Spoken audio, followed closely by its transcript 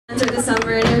This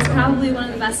summer, and it was probably one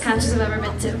of the best concerts I've ever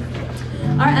been to.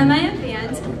 Our MIF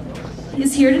band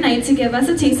is here tonight to give us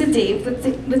a taste of Dave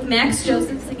with Max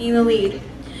Joseph singing the lead.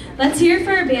 Let's hear it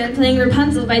for our band playing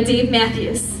Rapunzel by Dave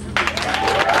Mathews.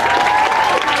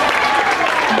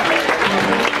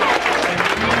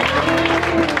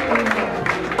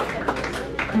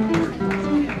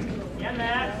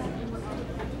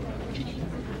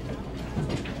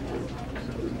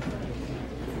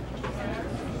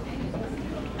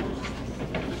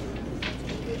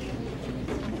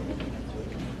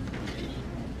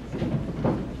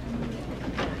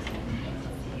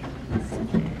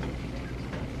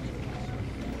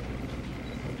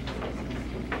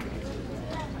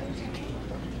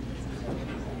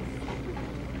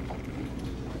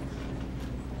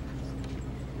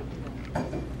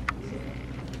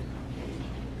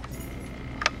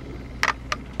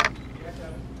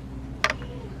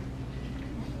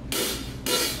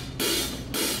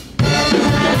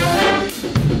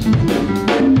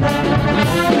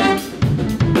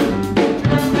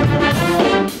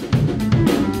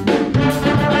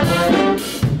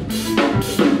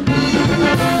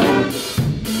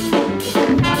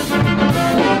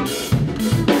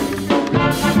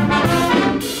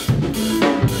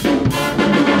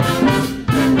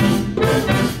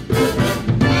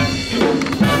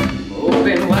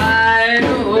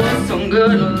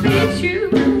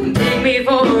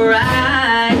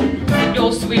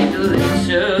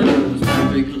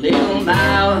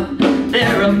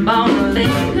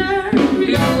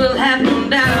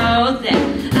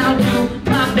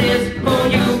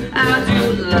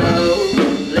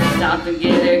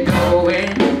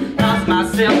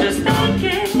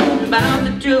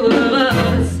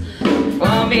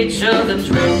 Each other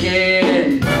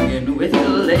drinking, and with the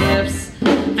lips,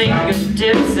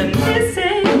 fingertips and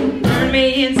kissing, turn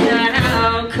me inside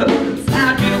out, 'cause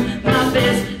I do my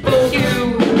best for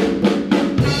you.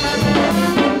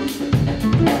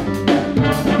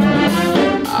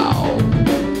 Oh,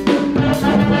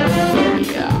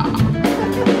 yeah.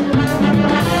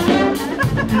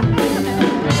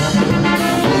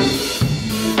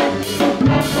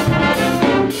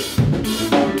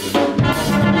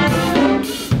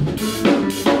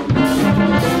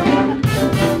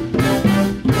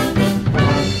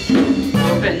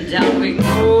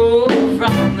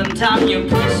 Time you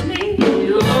push me,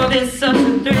 oh, there's such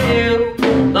a thrill,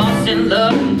 lost in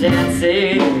love and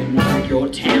dancing like your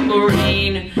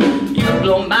tambourine. You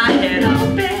blow my head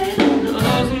open,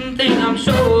 oh, something I'm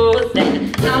sure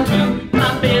that I'll do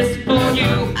my best for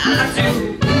you. I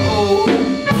do, oh,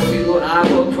 for you I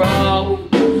will crawl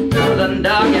through the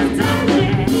darkest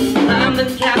dungeon, climb the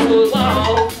castle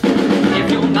wall.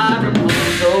 If you're my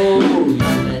Rapunzel, you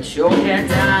let your hair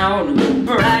down,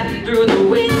 riding through the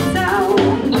window.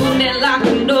 Lock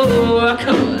the door,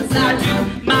 'cause I do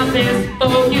my best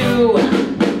for you.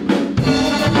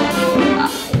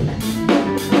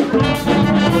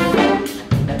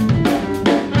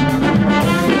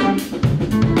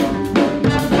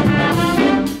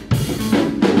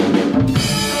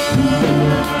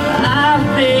 I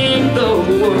think the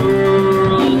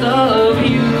world of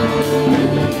you,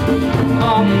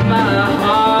 on my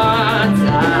heart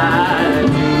I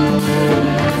do.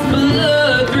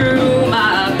 Blood through my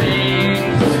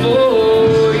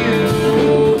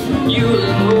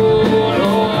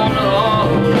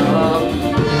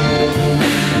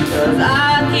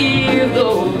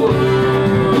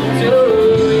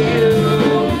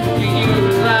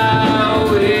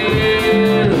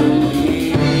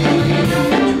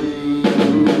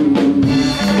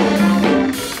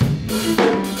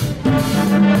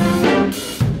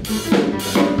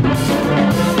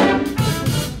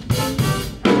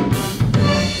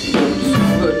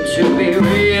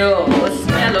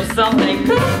something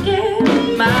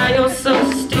cooking, my you're so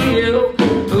still.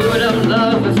 Food of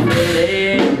love is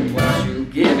filling what you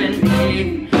giving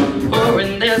me. For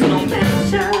and there's no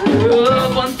measure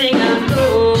of one thing I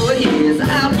know is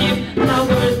I'll give my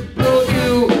word for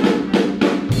you.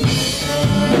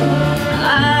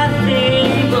 I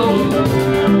think the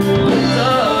world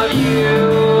of you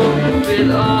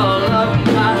with all of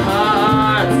my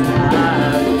heart.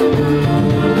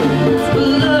 It's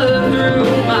blood through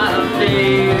my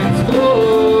veins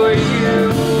for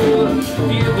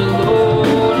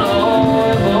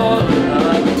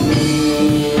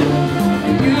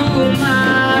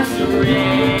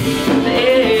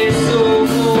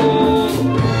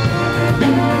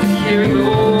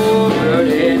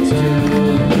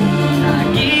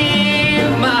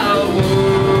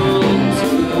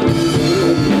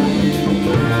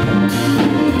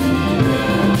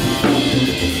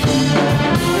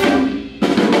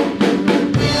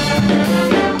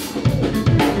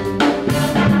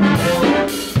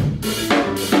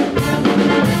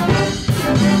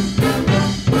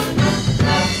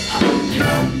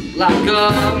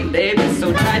gum, baby,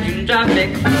 so tight you drive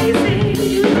me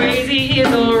crazy. Crazy is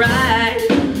alright.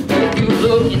 With you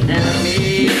looking at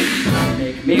me,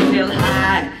 make me feel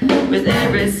high. With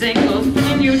every